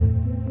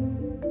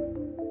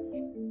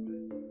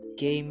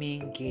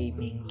Gaming.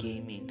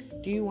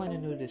 Do you want to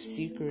know the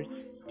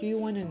secrets? Do you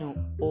want to know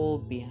all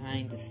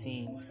behind the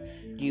scenes?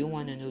 Do you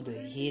want to know the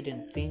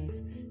hidden things?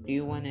 Do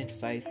you want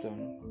advice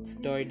on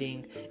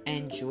starting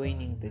and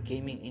joining the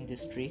gaming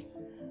industry?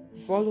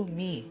 Follow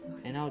me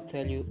and I'll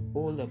tell you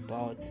all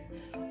about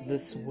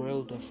this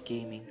world of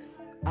gaming.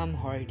 I'm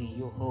Hardy,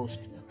 your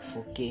host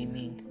for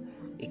Gaming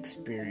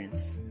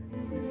Experience.